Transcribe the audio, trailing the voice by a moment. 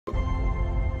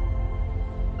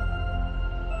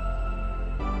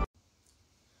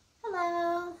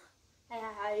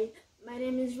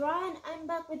Ra and I'm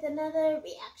back with another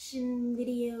reaction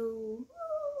video.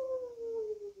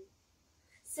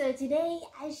 So today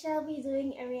I shall be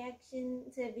doing a reaction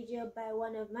to a video by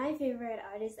one of my favorite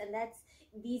artists, and that's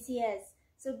BTS.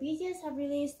 So BTS have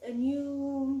released a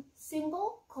new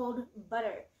single called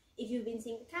Butter. If you've been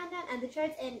seeing the countdown and the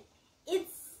charts, and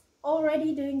it's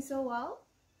already doing so well.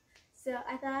 So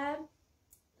I thought,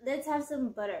 let's have some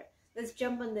butter. Let's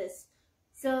jump on this.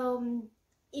 So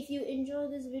if you enjoy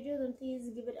this video, then please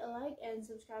give it a like and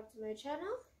subscribe to my channel.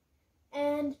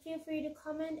 And feel free to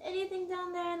comment anything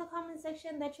down there in the comment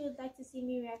section that you would like to see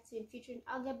me react to in future, and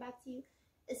I'll get back to you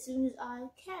as soon as I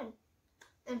can.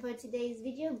 And for today's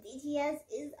video, BTS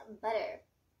is Butter.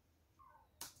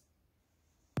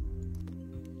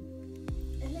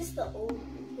 I miss the old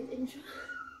intro.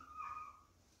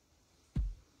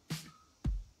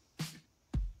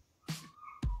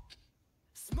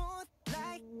 Smooth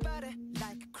like butter,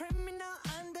 like a criminal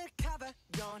undercover.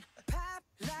 Don't pop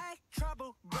like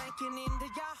trouble, breaking into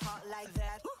your heart like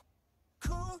that.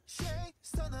 Cool shade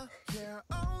stunner, yeah,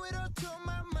 owe it all to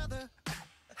my mother.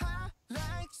 Hot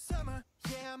like summer,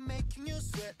 yeah, I'm making you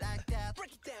sweat like that.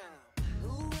 Break it down.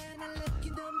 Ooh, when I look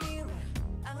in the mirror,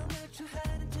 I'm not too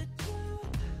hard to do.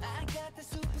 I got the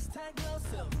superstar glow,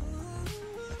 so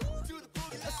ooh, do the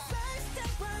boogie. A side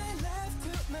step right left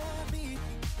to my beat.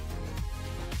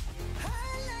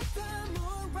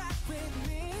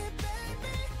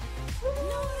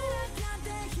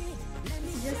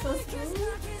 You're so smooth.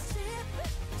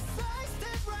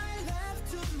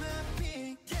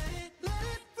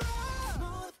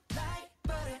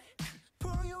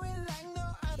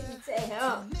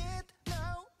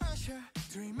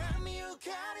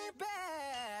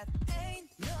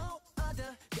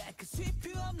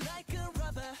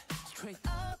 Straight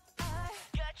up, I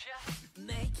gotcha,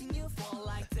 making you fall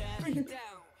like that. Bring it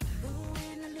down.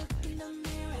 When I look in the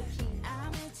mirror,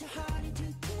 I'm at your heart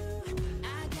into two.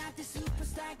 I got the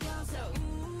superstar glow, so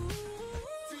ooh,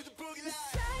 do the boogie line.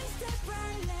 Side step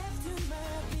right left to my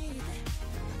beat.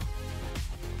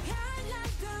 I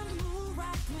like the move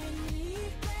right with me,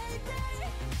 baby.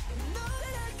 Know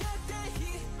that I got that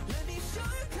heat. Let me show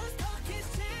you, 'cause talk is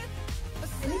cheap. A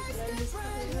side step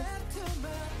right left to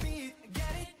my beat.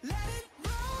 Get it, let it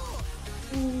roll.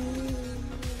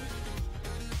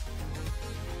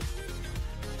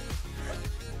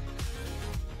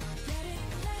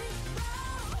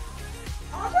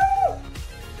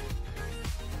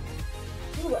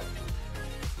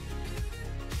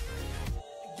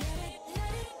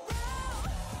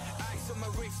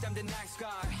 I'm the nice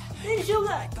guy.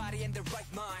 Body in the right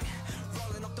mind.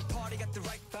 Rolling up the party, got the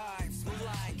right vibes. Move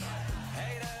like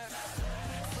haters.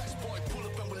 Fresh boy, pull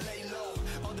up and we lay low.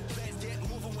 All the players get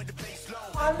moving with the bass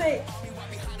low. Army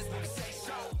right behind us when we say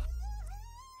so.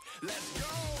 Let's go.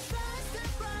 Fast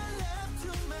step right left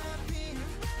to my beat.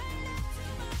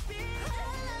 I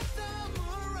like the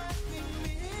move right with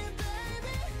me,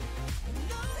 baby.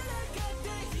 Know that I got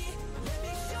the heat. Let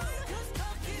me show you, 'cause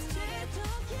talk is cheap.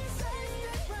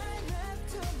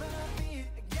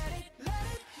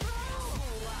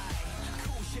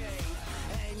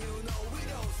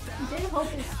 Their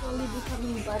hope is slowly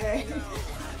becoming butter. I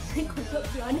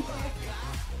could be honest.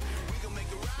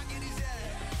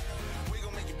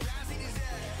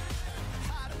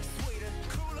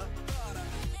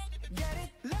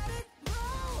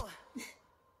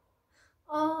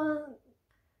 Oh,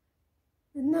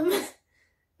 no,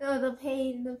 the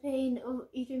pain of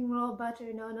eating raw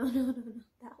butter. No,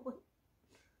 that one.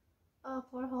 Oh,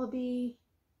 poor hobby.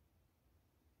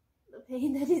 The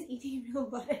pain that is eating real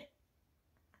butter.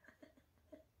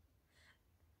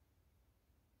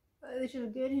 They should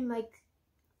have given him like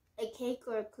a cake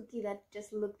or a cookie that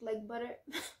just looked like butter.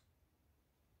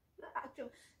 The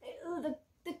actual,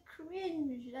 the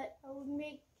cringe that I would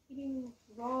make eating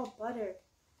raw butter.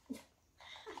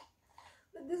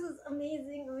 But this is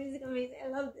amazing. I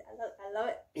love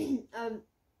it.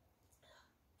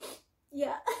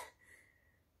 Yeah.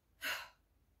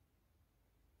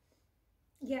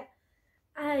 Yeah,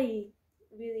 I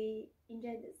really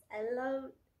enjoyed this. I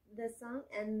love the song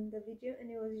and the video,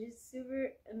 and it was just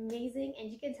super amazing,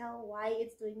 and you can tell why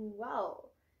it's doing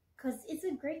well, because it's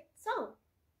a great song.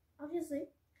 Obviously,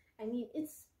 I mean,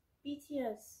 it's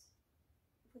BTS.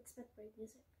 We expect great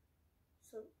music,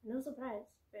 so no surprise,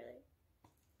 really.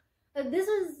 This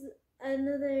was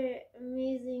another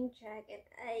amazing track, and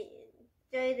I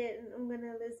enjoyed it, and I'm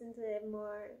gonna listen to it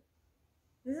more.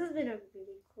 This has been a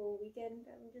really cool weekend.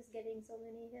 I'm just getting so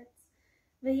many hits.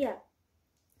 But yeah,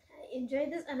 I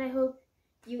enjoyed this, and I hope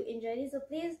you enjoyed it. So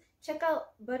please check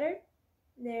out Butter,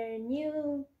 their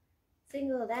new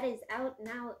single that is out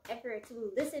now ever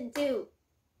to listen to.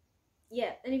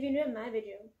 yeah, and if you enjoyed my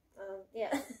video,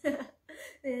 yeah,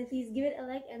 then please give it a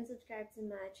like and subscribe to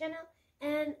my channel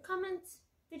and comment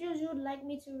videos you would like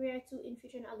me to react to in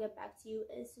future, and I'll get back to you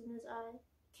as soon as I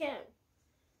can.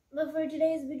 But for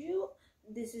today's video,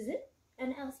 this is it,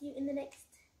 and I'll see you in the next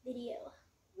video.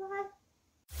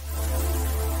 Bye.